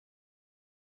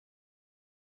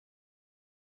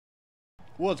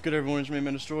What's good, everyone? It's me,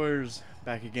 Man Destroyers,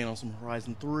 back again on some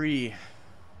Horizon 3.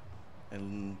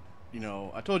 And, you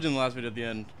know, I told you in the last video at the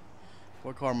end,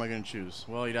 what car am I going to choose?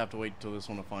 Well, you'd have to wait until this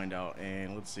one to find out.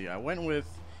 And let's see, I went with,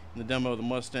 in the demo, the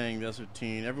Mustang, the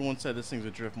S15. Everyone said this thing's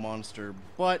a drift monster,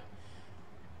 but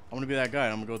I'm going to be that guy,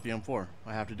 and I'm going to go with the M4.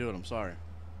 I have to do it, I'm sorry.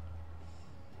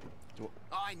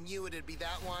 I knew it'd be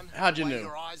that one. How'd you The way know?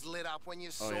 Your eyes lit up when you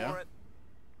saw yeah? it.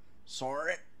 Saw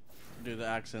it? Dude, the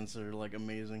accents are, like,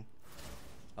 amazing.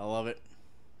 I love it.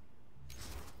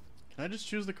 Can I just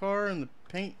choose the car and the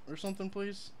paint or something,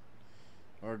 please?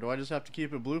 Or do I just have to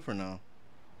keep it blue for now?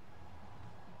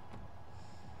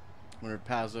 Wonder if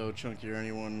Pazzo, Chunky, or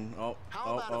anyone... How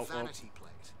about a vanity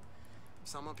plate?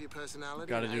 Sum up your personality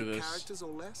Gotta in do 8 this. characters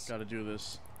or less? Gotta do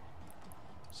this.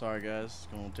 Sorry, guys. It's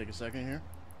gonna take a second here.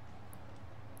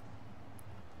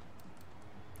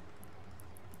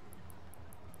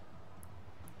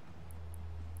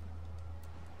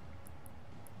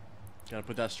 Gotta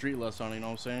put that street lust on it, you know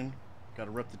what I'm saying?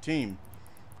 Gotta rep the team.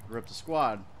 Rep the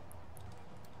squad.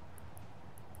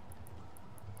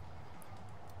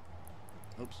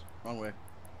 Oops, wrong way.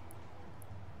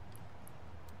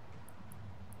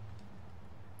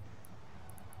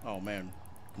 Oh man,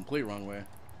 complete wrong way.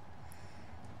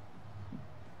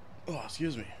 Oh,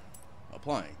 excuse me.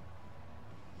 Applying.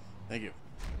 Thank you.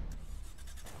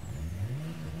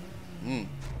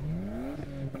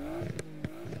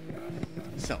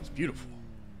 Sounds beautiful.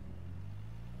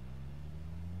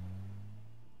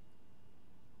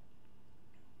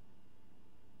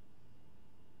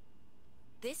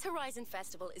 This Horizon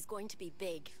Festival is going to be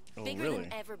big. Oh, Bigger really?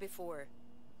 than ever before.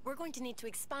 We're going to need to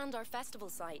expand our festival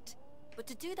site. But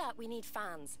to do that, we need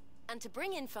fans. And to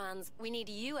bring in fans, we need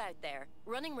you out there,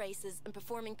 running races and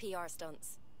performing PR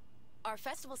stunts. Our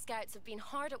festival scouts have been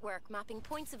hard at work mapping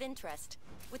points of interest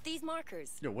with these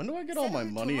markers. Yo, when do I get all Set a my route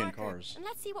to money in marker, cars? And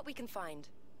let's see what we can find.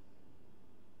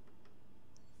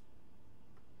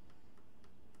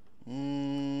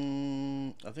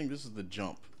 I think this is the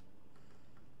jump.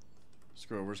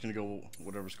 Screw it, we're just gonna go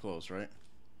whatever's close, right?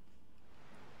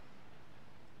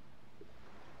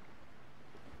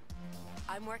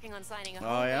 I'm working on signing a Oh,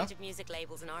 whole yeah? range of music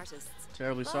labels and artists.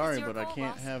 Terribly Well, sorry, it's your but I call,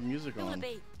 can't boss. have music Who will on. it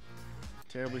be?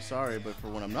 Terribly sorry, but for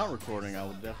when I'm not recording, I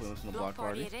will definitely listen to Block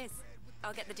Party. it is.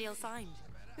 I'll get the deal signed.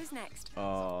 Who's next?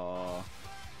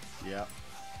 Yeah,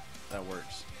 that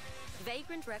works.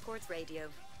 Vagrant Records Radio.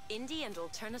 Indie and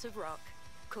alternative rock.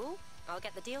 Cool. I'll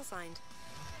get the deal signed.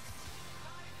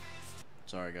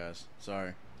 Sorry, guys.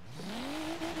 Sorry.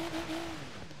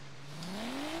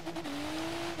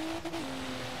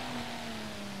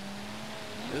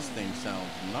 This thing sounds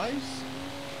nice.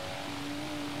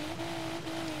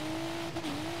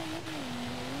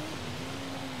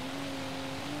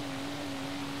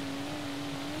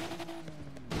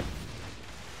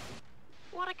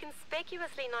 What a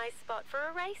conspicuously nice spot for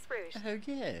a race route. Oh,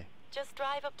 yeah. Just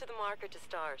drive up to the marker to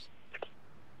start.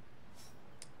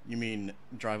 You mean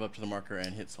drive up to the marker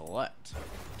and hit select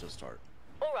to start?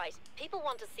 All right, people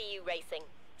want to see you racing.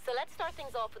 So let's start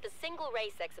things off with a single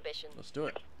race exhibition. Let's do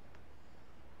it.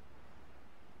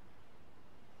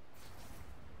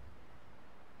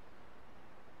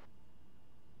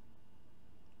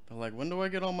 But like, when do I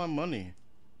get all my money?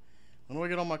 When do I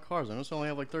get all my cars? I notice I only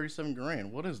have like 37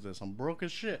 grand. What is this? I'm broke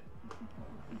as shit.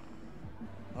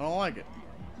 I don't like it.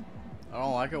 I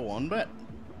don't like it one bit.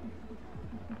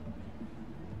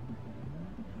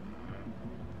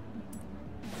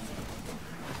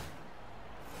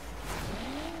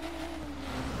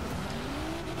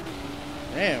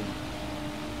 Damn.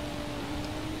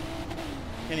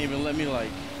 Can't even let me like...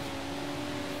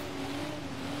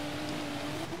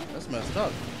 That's messed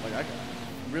up. Like I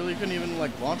really couldn't even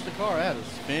like launch the car. I had to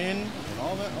spin and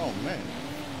all that. Oh man.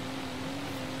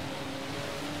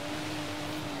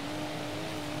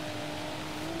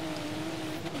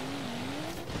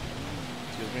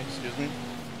 Excuse me.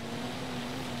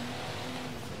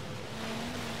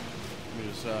 Let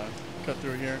me just cut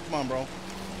through here. Come on, bro.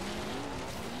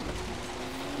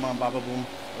 Come on, Baba Boom.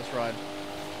 Let's ride.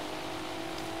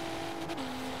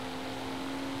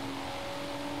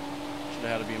 Should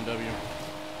have had a BMW.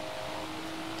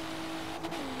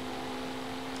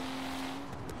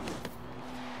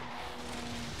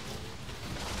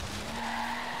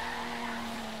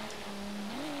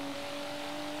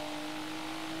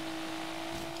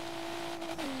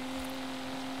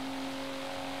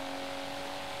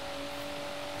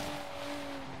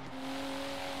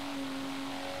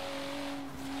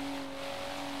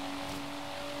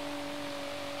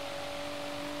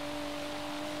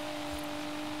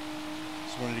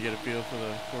 Just wanted to get a feel for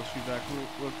the force feedback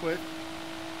real quick.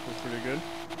 Feels pretty good.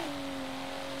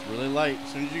 It's really light.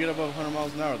 As soon as you get above 100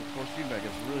 miles an hour, the force feedback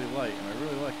is really light, and I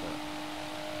really like that.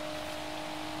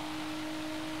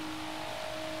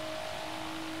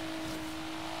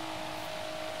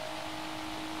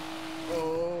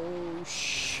 Oh,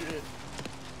 shit.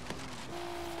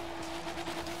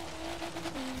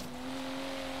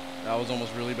 That was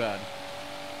almost really bad.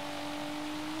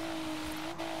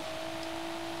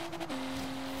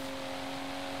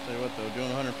 Tell you what though, doing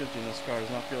 150 in this car does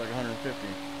not feel like 150.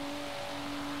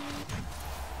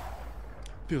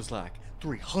 Feels like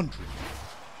 300.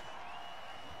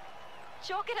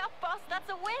 Chalk it up, boss. That's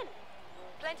a win.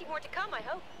 Plenty more to come, I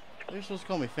hope. You're supposed to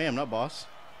call me fam, not boss.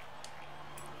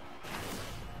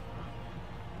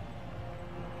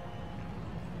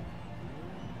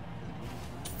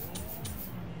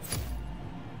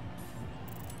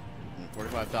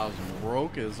 $45,000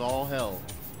 broke as all hell.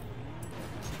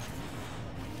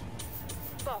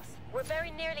 Boss, we're very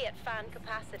nearly at fan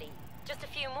capacity. Just a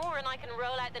few more and I can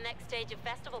roll out the next stage of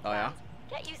festival plans.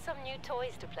 Oh, Get you some new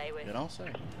toys to play with. You don't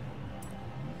say.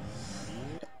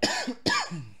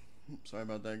 Sorry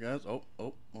about that, guys. Oh,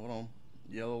 hold on.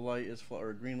 Yellow light is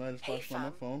or green light is flashing on my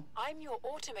phone. I'm your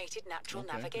automated natural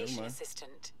navigation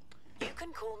assistant. You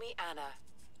can call me Anna.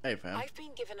 Hey, fam. I've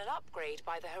been given an upgrade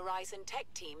by the Horizon Tech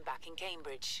team back in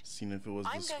Cambridge. Seen if it was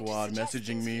the squad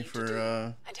messaging me for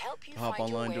and help you hop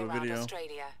find online your do way a around video.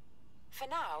 Australia. For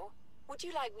now, would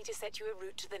you like me to set you a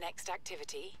route to the next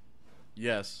activity?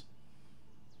 Yes.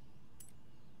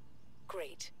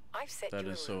 Great. I've set That you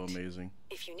a is so route. amazing.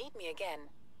 If you need me again,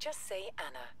 just say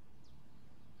Anna.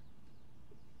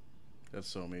 That's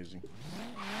so amazing.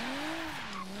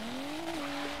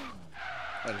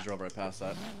 I just drove right past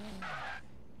that.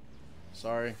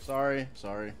 Sorry. I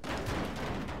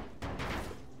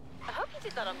hope you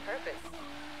did that on purpose.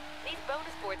 These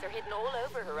bonus boards are hidden all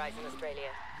over Horizon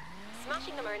Australia.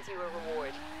 Smashing them earns you a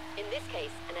reward. In this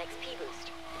case, an XP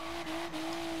boost.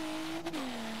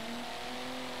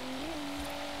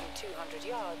 In 200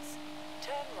 yards,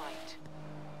 turn right.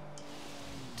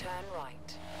 Turn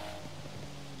right.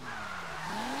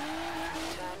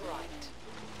 Turn right.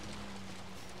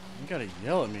 You gotta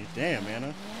yell at me. Damn,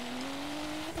 Anna.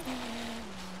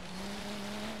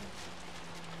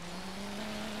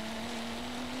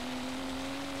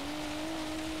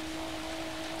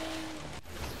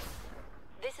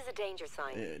 This is a danger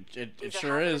sign. It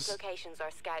sure is. Locations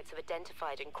our scouts have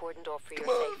identified and cordoned off for your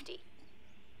safety.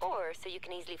 Or so you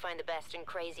can easily find the best and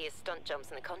craziest stunt jumps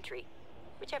in the country.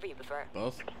 Whichever you prefer.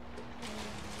 Both.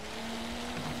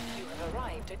 You have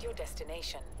arrived at your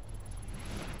destination.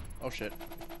 Oh shit.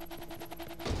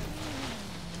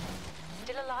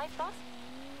 Still alive, boss?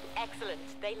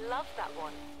 Excellent. They love that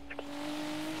one.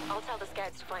 I'll tell the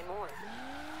scouts to find more.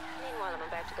 Meanwhile, I'm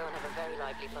about to go and have a very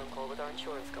lively phone call with our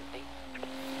insurance company.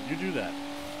 You do that.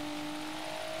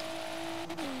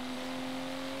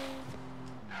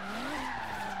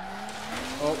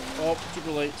 Oh,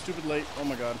 super late, stupid late. Oh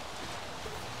my god.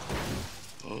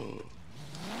 Oh.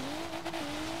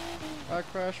 I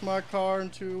crashed my car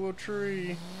into a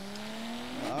tree.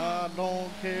 I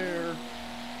don't care.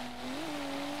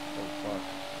 Oh fuck.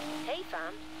 Hey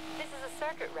fam, this is a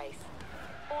circuit race.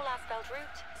 All asphalt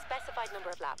route, specified number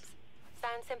of laps.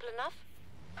 Sound simple enough?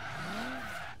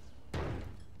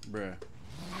 Bruh.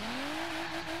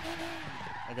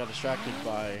 I got distracted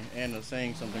by Anna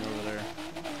saying something over there.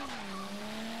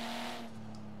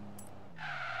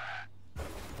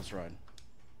 Let's ride.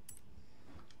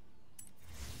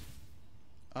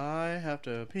 I have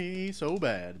to pee so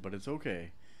bad, but it's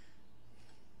okay.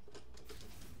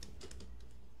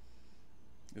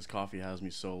 This coffee has me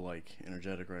so, like,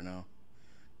 energetic right now.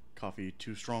 Coffee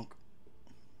too strong.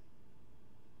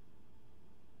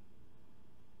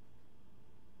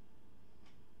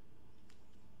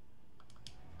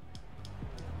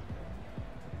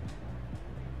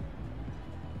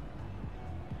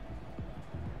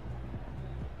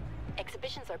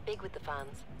 Exhibitions are big with the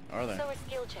fans. Are they? So are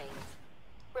skill chains.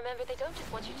 Remember, they don't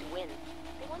just want you to win.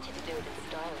 They want you to do it in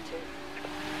style, too.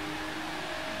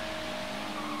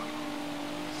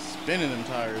 Spinning them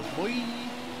tires, boy.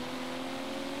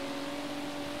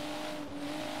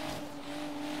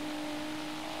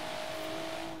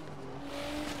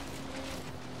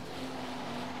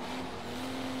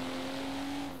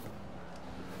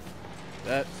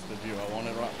 That's the view I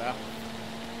wanted right now.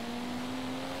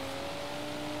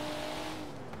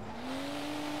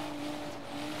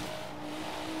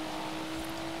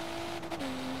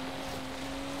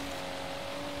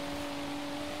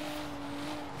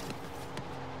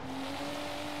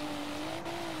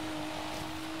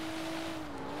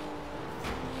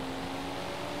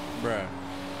 Bruh.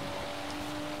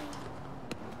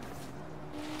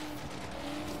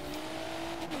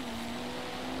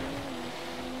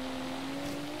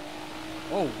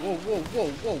 Oh, whoa, whoa, whoa,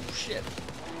 whoa, shit.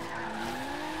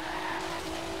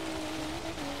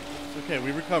 It's okay,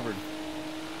 we recovered.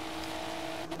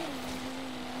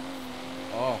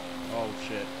 Oh, oh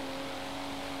shit.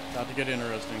 About to get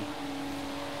interesting.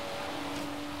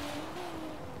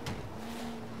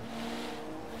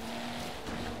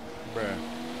 Bruh.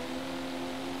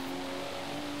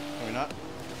 Can we not?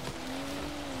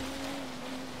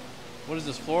 What is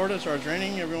this, Florida? Starts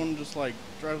raining, everyone just like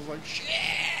drives like shit.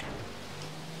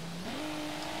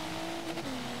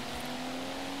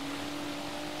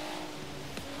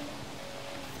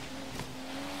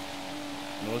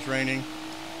 No, it's raining.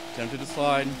 Tempted to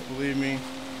slide, believe me.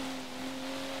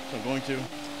 So I'm going to.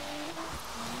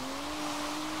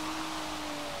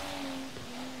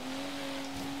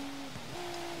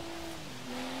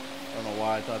 I don't know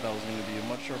why I thought that was going to be a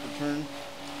much sharper turn.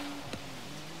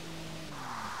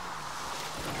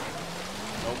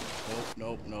 Nope, nope,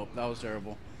 nope, nope. That was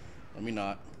terrible. Let me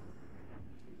not.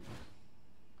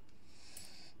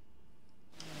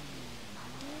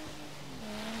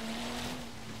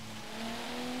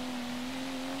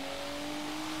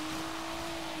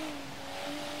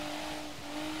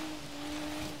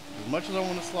 As much as I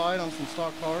want to slide on some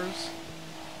stock cars,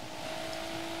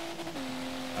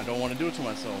 I don't want to do it to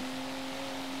myself.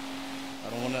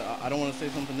 I don't want to say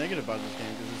something negative about this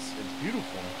game because it's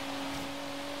beautiful.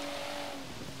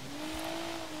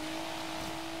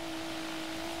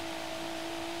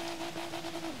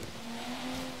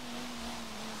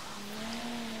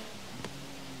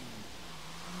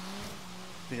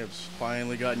 I think I've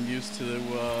finally gotten used to the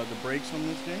brakes on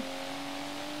this game.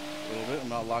 A little bit. I'm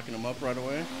not locking them up right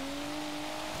away.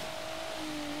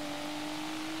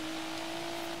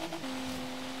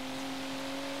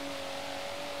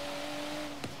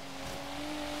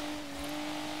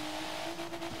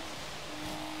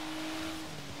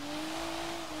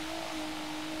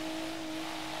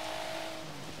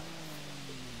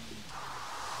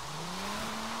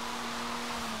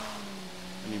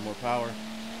 I need more power.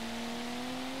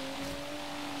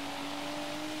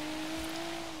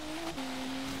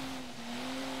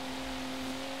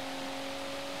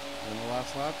 And the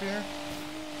last lap here.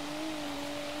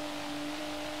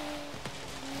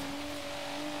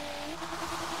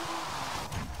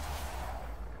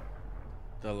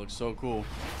 That looks so cool.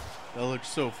 That looks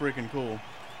so freaking cool.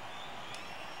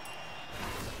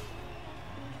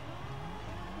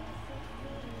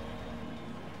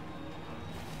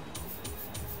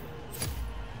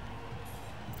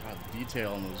 God, the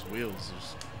detail on those wheels is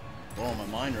just blowing my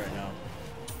mind right now.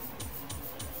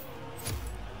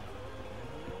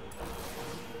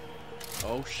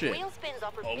 Oh shit. Wheel spins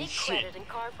offer big credit and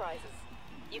car prizes.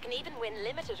 You can even win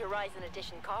limited Horizon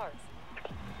Edition cars.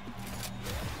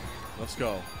 Let's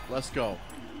go. Let's go.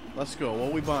 Let's go. What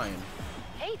are we buying?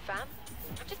 Hey, fam.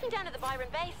 I've just been down to the Byron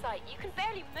Bay site. You can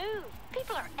barely move.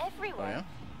 People are everywhere. Oh, yeah?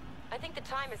 I think the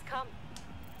time has come.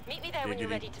 Meet me there when you're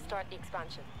ready to start the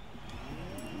expansion.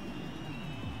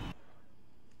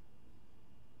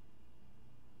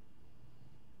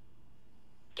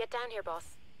 Get down here,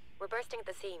 boss. We're bursting at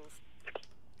the seams.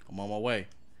 I'm on my way.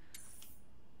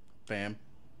 Bam.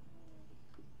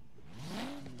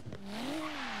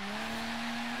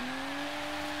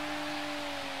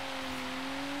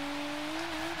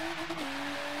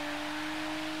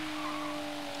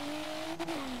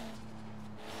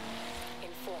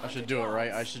 I should do it,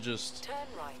 right? I should just Turn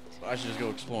right. I should just go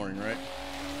exploring, right?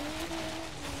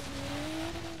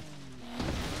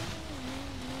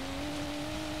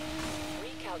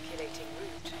 Recalculating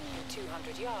route in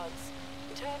 200 yards.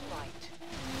 Turn right.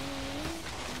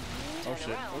 Oh Turn shit,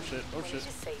 around oh shit, oh when shit. it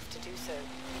is safe to do so.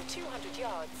 In 200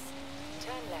 yards,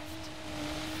 turn left.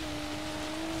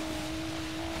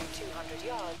 In 200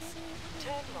 yards,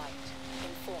 turn right.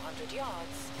 In 400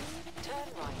 yards, turn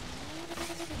right.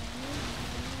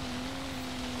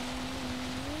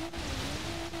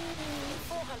 In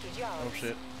 400 yards, Oh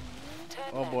shit. turn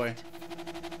Oh left. boy.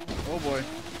 Oh boy.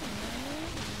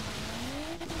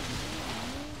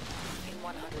 In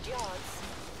 100 yards,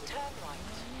 turn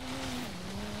right.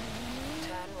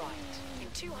 Turn right. In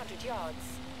 200 yards,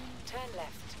 turn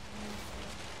left.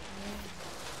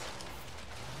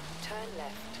 Turn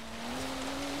left.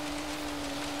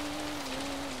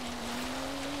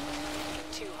 In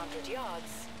 200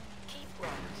 yards, keep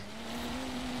right.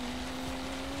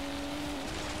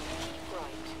 Keep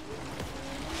right.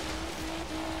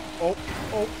 Oh,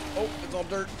 oh, oh, it's all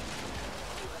dirt.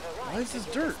 You have arrived Why is this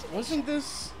at your dirt?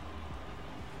 destination.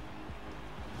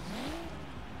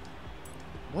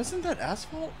 Wasn't that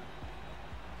asphalt?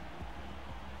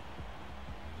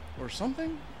 Or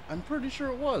something? I'm pretty sure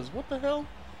it was. What the hell?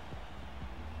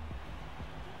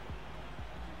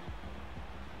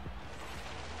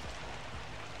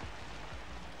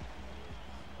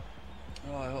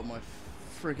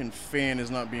 freaking fan is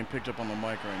not being picked up on the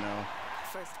mic right now?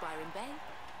 First Byron Bay,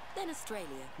 then Australia,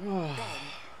 then...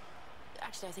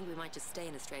 Actually, I think we might just stay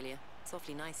in Australia. It's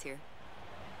awfully nice here.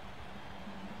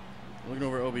 Looking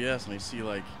over OBS and I see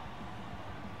like,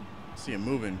 it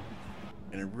moving,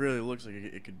 and it really looks like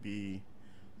it could be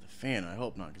the fan. I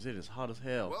hope not, because it is hot as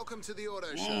hell. Welcome to the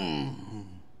auto show.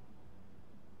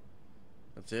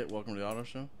 That's it. Welcome to the auto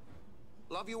show.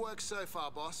 Love your work so far,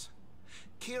 boss.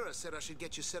 Kira said I should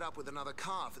get you set up with another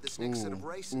car for this next set of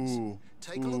races.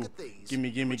 Take a look at these. Gimme.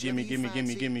 Whichever you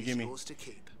fancy is yours to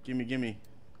keep. Gimme.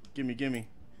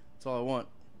 That's all I want.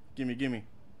 Gimme.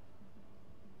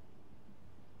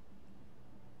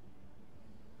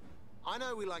 I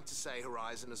know we like to say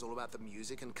Horizon is all about the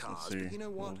music and cars, Let's see. but you know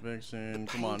what? Vixen.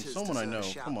 The Come on, painters someone I deserve know. a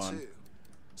shout Come on. too.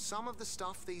 Some of the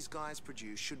stuff these guys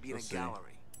produce should be Let's in a see.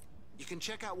 gallery. You can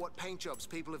check out what paint jobs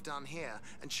people have done here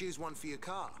and choose one for your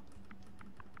car.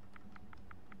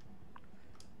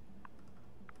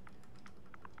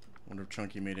 Wonder if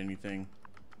Chunky made anything.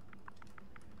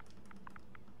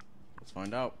 Let's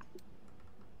find out.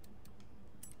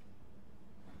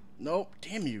 Nope.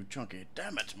 Damn you, Chunky.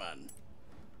 Damn it, man.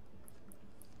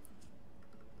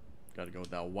 Gotta go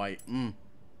with that white.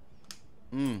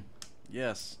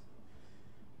 Yes.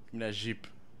 Give me that Jeep.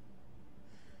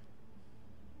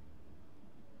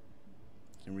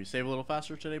 Can we save a little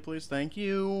faster today, please? Thank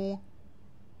you.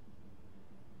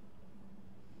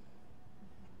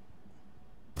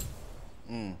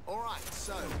 Alright,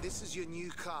 so this is your new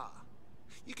car.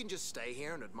 You can just stay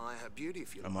here and admire her beauty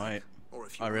if you like. might. Or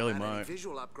if you I really want to add any might.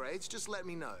 visual upgrades, just let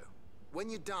me know. When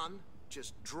you're done,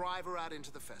 just drive her out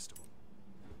into the festival.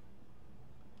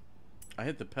 I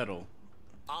hit the pedal.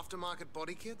 Aftermarket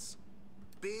body kits?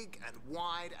 Big and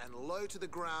wide and low to the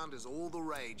ground is all the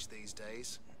rage these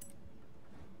days.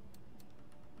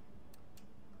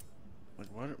 Like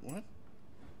what?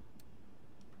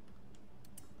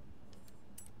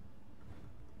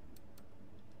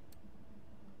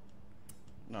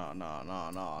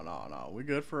 No. We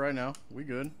good for right now. We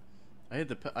good. I hit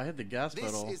the gas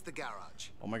pedal. This is the garage.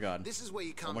 Oh my god. This is where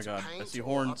you Oh come my to god. I paint see or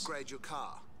horns. upgrade your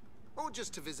car. Or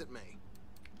just to visit me.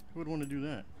 Who would want to do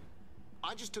that?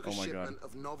 I just took a Oh my God. shipment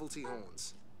of novelty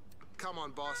horns. Come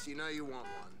on, boss, you know you want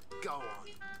one. Go on.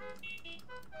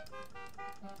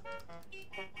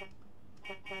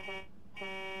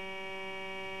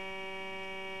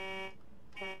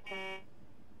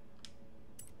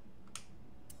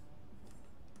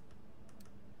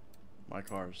 My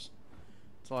cars.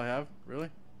 That's all I have? Really?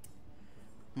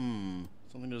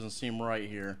 Something doesn't seem right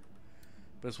here.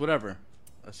 But it's whatever.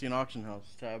 I see an auction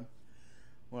house tab.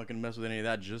 I'm not gonna mess with any of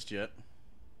that just yet.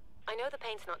 I know the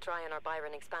paint's not dry on our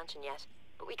Byron expansion yet,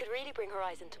 but we could really bring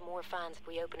Horizon to more fans if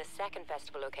we open a second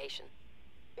festival location.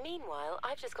 Meanwhile,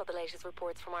 I've just got the latest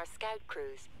reports from our scout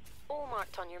crews, all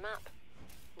marked on your map.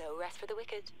 No rest for the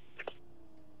wicked.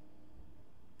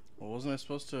 Well, wasn't I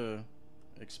supposed to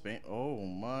expand? Oh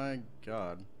my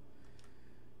god.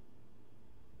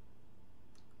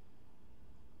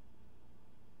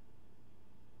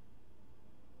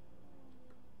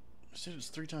 I said it's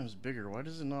 3 times bigger. Why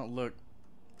does it not look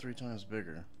 3 times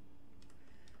bigger?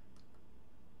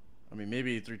 I mean,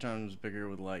 maybe 3 times bigger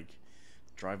with like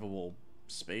drivable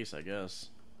space, I guess.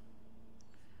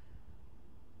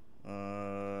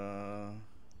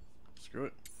 Screw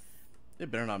it. They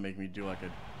better not make me do like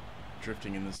a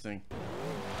drifting in this thing.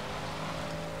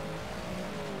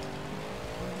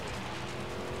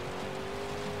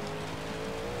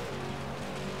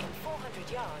 In 400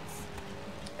 yards,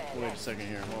 bear Wait a left. second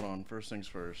here. Hold on. First things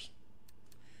first.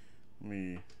 Let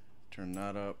me turn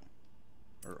that up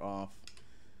or off.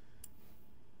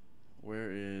 Where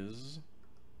is...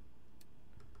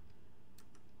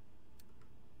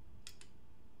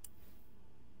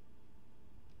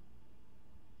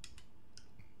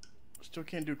 Still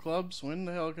can't do clubs? When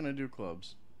the hell can I do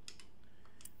clubs?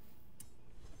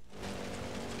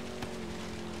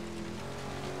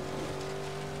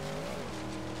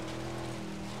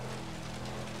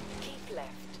 Keep left.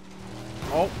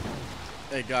 Oh!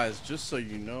 Hey guys, just so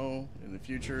you know, in the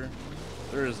future,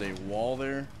 there is a wall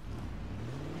there.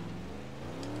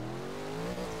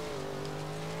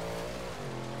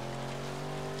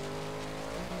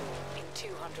 In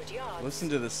 200 yards. Listen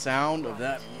to the sound of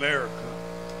that America.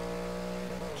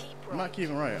 Keep I'm not right.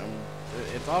 keeping right.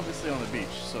 It's obviously on the beach,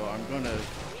 so I'm going to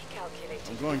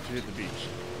Recalculating. hit the beach.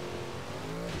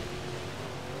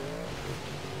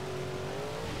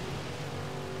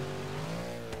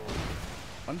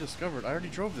 Undiscovered. I already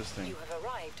drove this thing. You have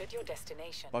arrived at your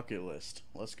destination. Bucket list.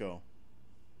 Let's go.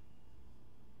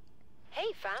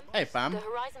 Hey, fam. Hey, fam. The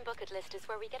Horizon bucket list is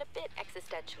where we get a bit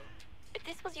existential. If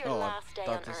this was your Oh, last day I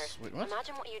on thought this... Earth, Wait, what?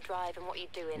 imagine what you drive and what you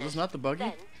do in Is this it. not the buggy?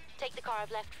 Then, take the car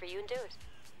I've left for you and do it.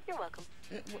 You're welcome.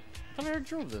 I thought I already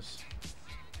drove this.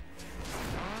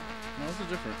 No, this is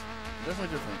different.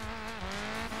 Definitely different.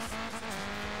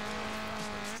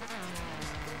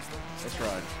 Let's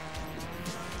ride.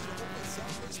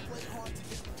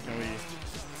 Can we...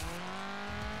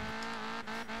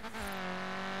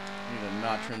 need to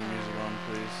not turn the music on,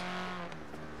 please.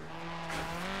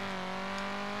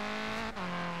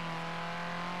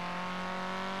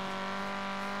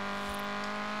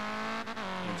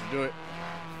 Need to do it.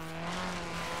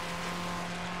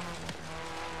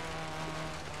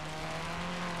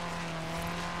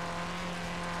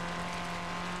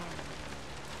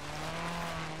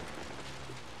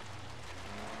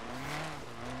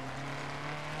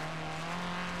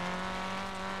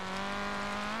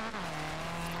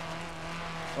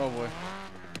 Oh boy.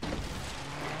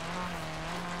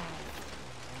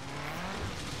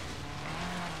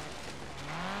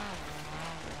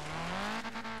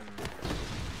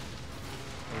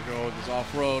 There we go with this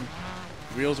off-road.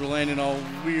 Wheels are landing all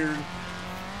weird.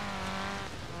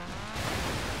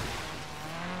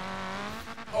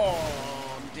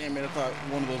 Oh, damn it. I thought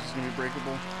one of those was going to be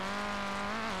breakable.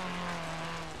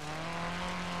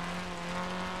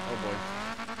 Oh boy.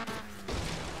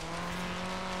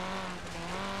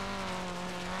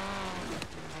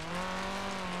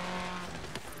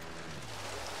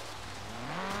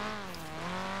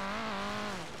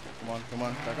 Come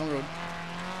on, back on the road.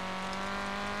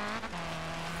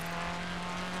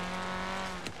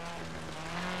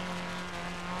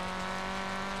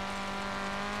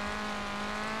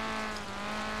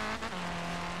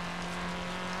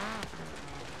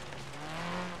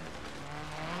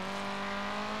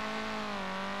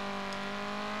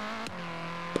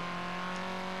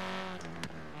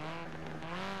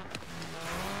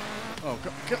 Oh,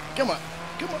 come on,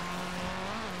 come on.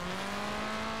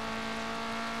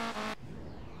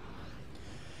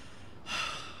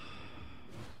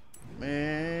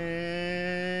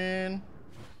 Man,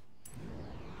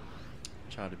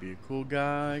 try to be a cool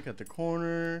guy. Got the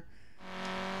corner.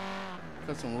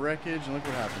 Got some wreckage, and look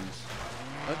what happens.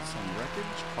 Let some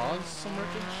wreckage cause some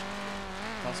wreckage.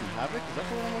 Cause some havoc. Is that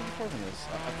what I'm looking for from this?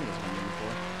 I think that's what I'm looking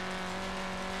for.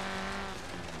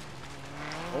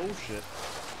 Oh shit.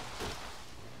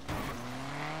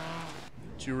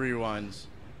 2 rewinds.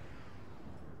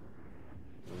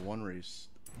 1 race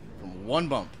from 1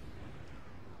 bump.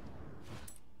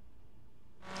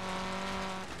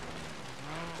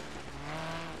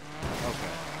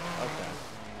 Okay.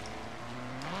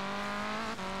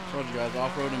 Told you guys,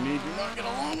 off-road and me do not get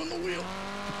along on the wheel.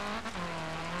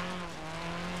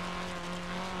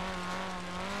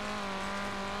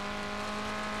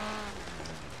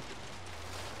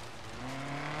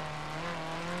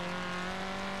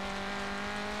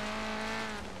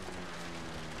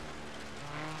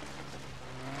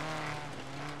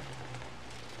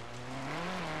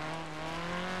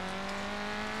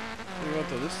 What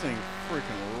though? This thing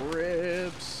freaking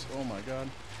rips. Oh my god.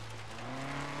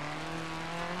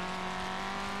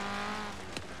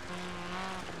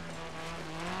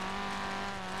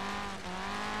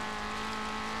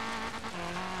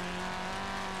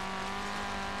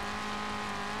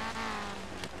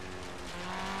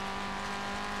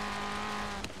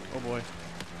 Oh boy.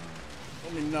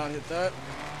 Let me not hit that.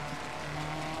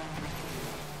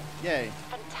 Yay.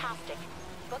 Fantastic.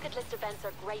 Bucket list events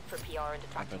are great for PR and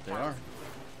attracting I bet they fans.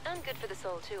 are. And good for the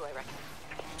soul too, I reckon.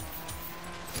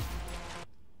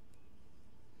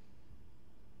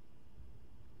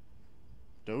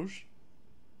 Doge?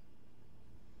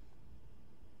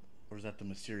 Or is that the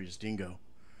mysterious dingo?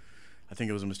 I think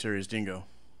it was a mysterious dingo.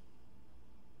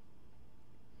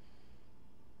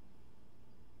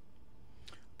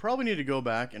 Probably need to go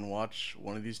back and watch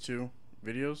one of these 2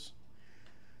 videos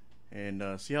and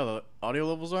see how the audio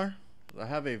levels are. I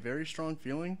have a very strong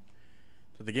feeling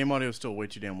that the game audio is still way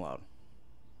too damn loud.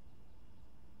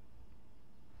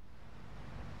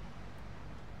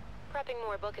 Prepping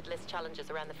more bucket list challenges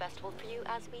around the festival for you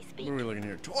as we speak. What are we looking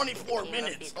here? 24 The team must be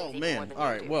minutes! Oh busy more man. than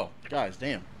Alright, you do. well, guys,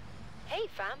 damn. Hey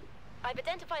fam, I've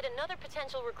identified another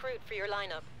potential recruit for your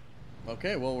lineup.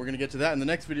 Okay, well, we're going to get to that in the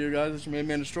next video, guys. This is your main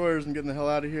man Destroyers. I'm getting the hell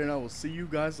out of here, and I will see you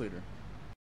guys later.